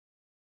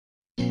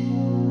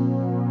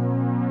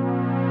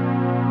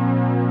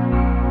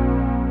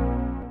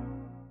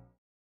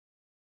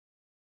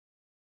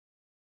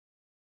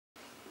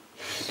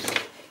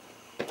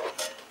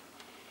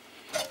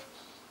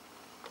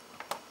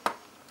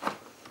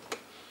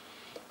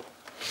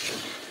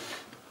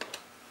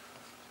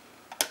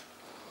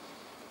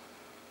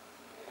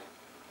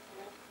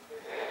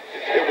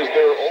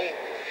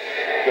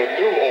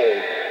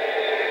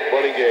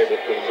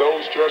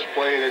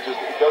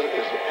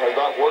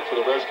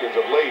Pistons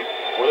of late,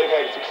 where they've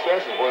had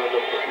success is running a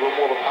little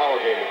more of a power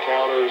game. The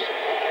counters,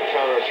 the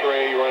counter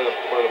tray, running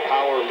a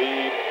power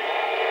lead,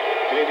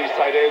 getting these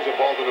tight ends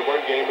involved in the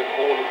run game and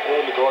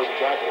pulling the guards and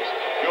tackles.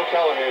 Bill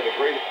Callahan, a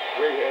great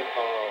head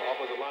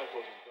offensive line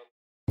coach.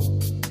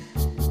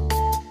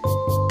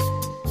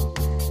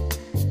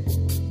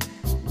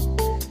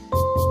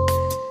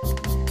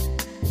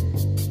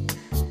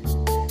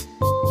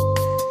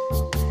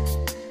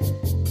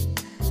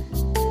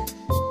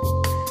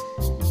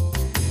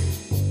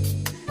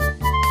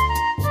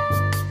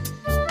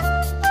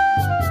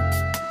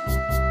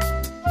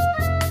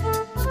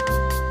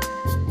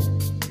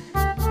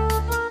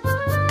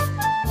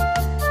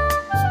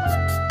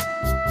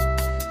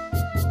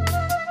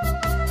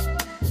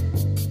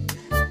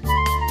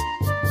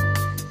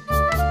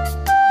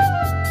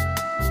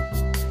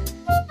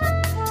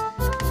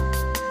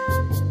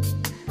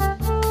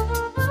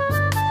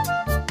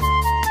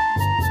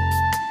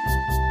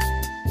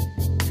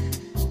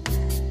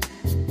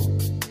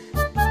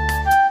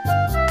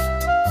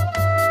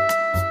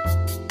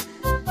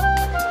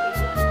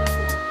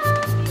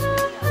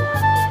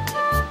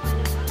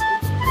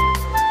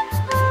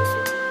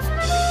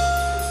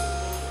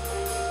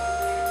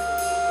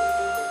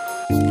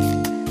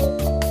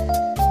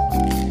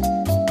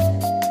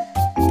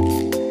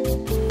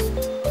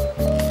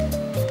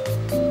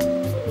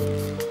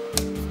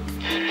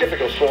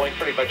 Typical swing,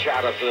 pretty much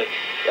out of the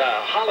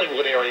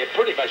Hollywood area,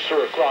 pretty much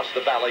through across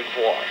the valley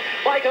floor.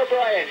 Mike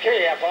O'Brien,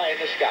 KFI in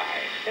the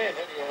sky. De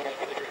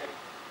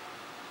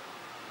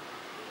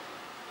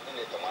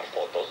tomar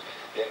fotos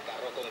del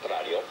carro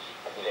contrario,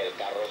 del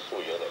carro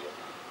suyo, no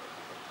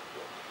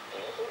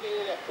se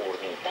olvide de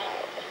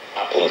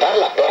apuntar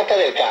la placa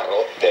del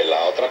carro de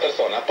la otra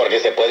persona, porque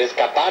se puede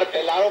escapar,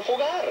 pelar o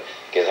fugar,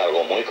 que es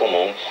algo muy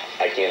común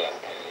aquí en las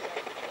calles.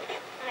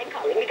 I'm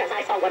calling because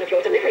I saw one of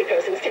your delivery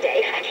persons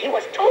today, and he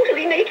was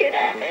totally naked.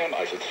 Ma'am,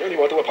 I sincerely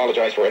want to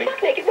apologize for any...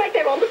 Buck naked right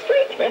there on the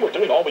street. Ma'am, we're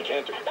doing all we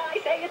can to... And I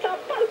say it's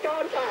about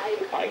darn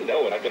time. I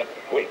know, and I'm gonna...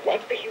 Wait,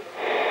 what?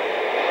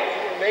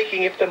 We're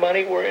making if the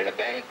money were in a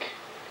bank.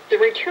 The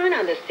return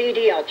on the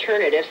CD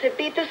alternatives had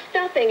beat the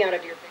stuffing out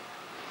of your...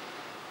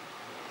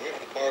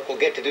 The park will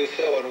get to do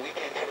so on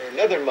weekends for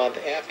another month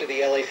after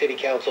the LA City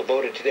Council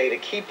voted today to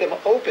keep them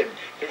open.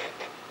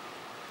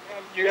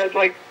 You guys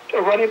like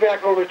a running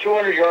back over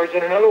 200 yards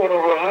and another one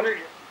over 100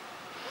 yards.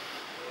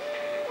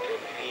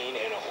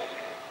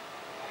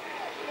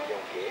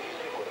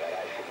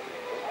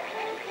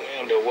 I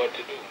don't know what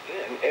to do.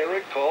 Then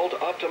Eric called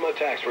Optima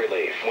Tax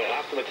Relief. When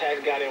Optima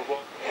Tax got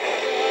involved.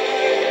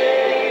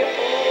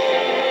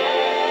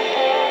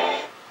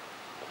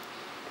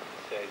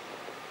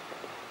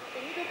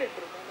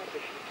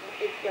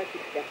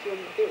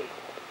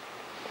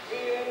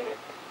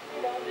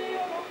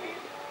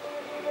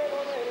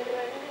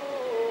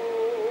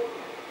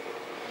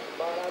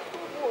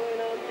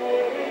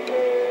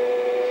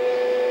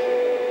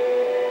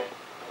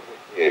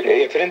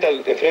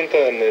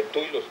 Enfrentan tú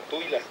y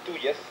las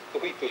tuyas, tú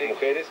y tus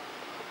mujeres,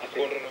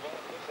 con renovada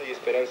fuerza y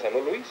esperanza, ¿no,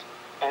 Luis?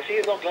 Así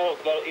es, no, claro,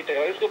 claro. Y te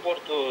agradezco por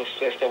tus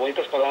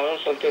bonitas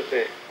palabras antes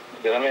de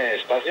darme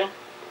espacio.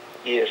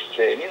 Y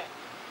mira.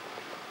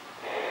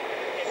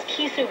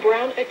 Kisu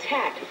Brown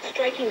attacked,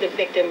 striking the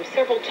victim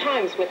several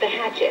times with the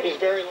hatchet. It's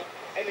very long.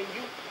 And then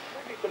you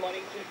take the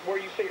money where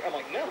you say, I'm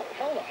like, no,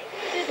 hell no.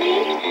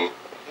 Disney,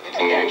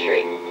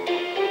 country.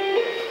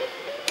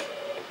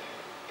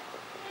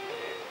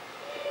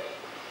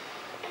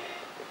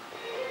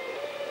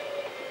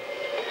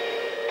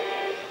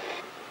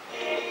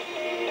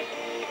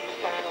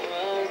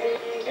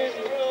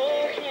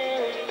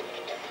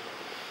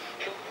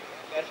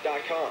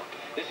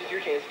 This is your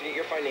chance to get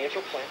your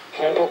financial plan.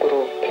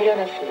 전복으로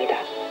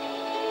풀려났습니다.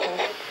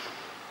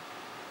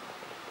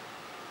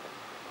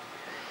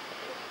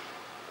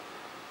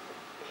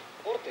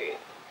 Porte,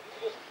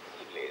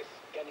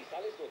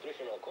 Canizales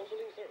Nutritional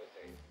Counseling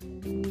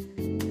Services.